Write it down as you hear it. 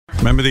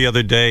Remember the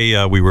other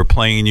day we were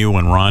playing you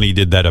when Ronnie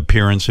did that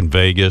appearance in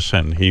Vegas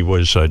and he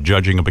was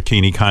judging a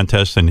bikini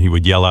contest and he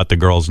would yell out the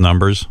girls'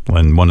 numbers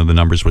when one of the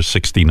numbers was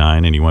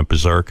 69 and he went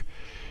berserk?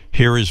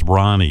 Here is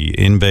Ronnie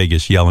in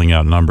Vegas yelling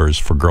out numbers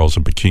for girls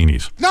in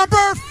bikinis.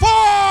 Number 4!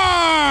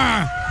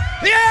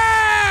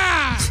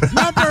 Yeah!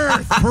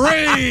 Number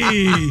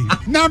 3!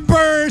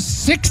 Number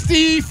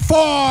 64!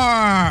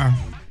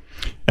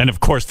 And, of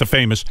course, the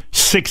famous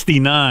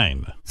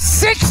 69.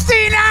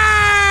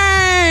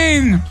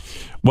 69!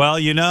 Well,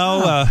 you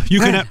know, you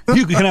can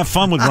have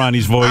fun with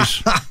Ronnie's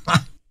voice.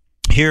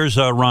 Here's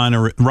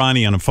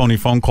Ronnie on a phony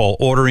phone call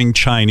ordering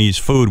Chinese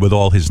food with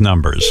all his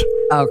numbers.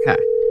 Okay.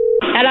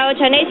 Hello,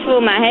 Chinese food,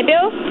 may I help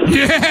you?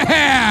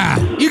 Yeah!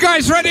 You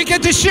guys ready to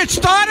get this shit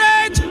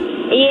started?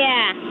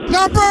 Yeah.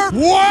 Number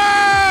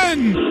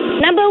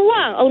 1! Number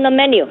 1 on the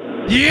menu.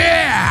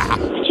 Yeah!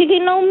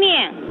 Chicken no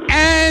mian.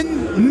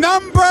 And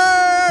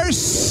number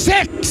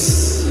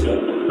 6!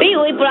 Beef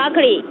with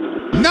broccoli.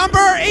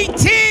 Number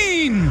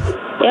 18!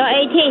 You're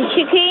 18.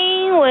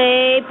 Chicken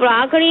with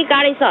broccoli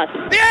garlic sauce.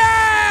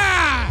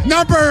 Yeah!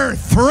 Number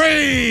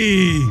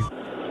 3!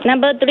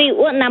 Number 3.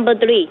 What number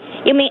 3?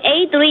 You mean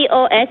A3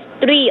 or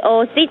S3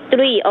 or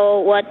C3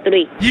 or what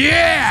 3?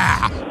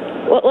 Yeah!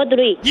 What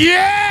 3?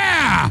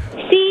 Yeah!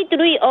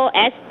 C3 or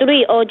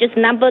S3 or just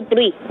number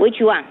 3? Which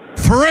one?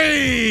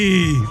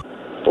 3!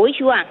 Which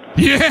one?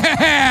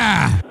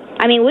 Yeah!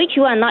 I mean, which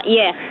one? Not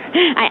yeah.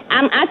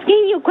 I'm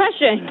asking you a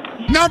question.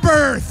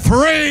 Number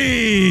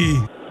 3!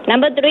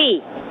 Number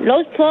 3.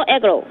 Roast pork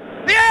egg roll.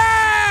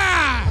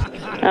 Yeah!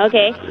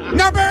 Okay.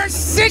 Number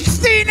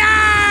 69!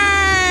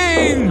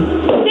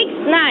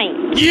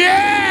 69.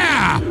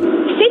 Yeah!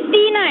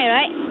 69,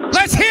 right?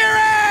 Let's hear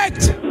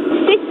it!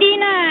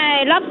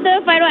 69.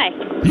 Lobster fried rice.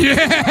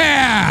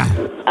 Yeah!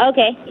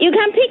 Okay. You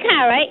can pick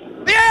her, right?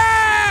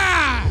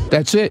 Yeah!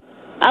 That's it.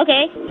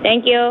 Okay.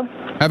 Thank you.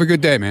 Have a good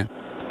day, man.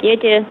 You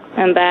too.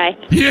 And bye.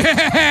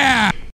 Yeah!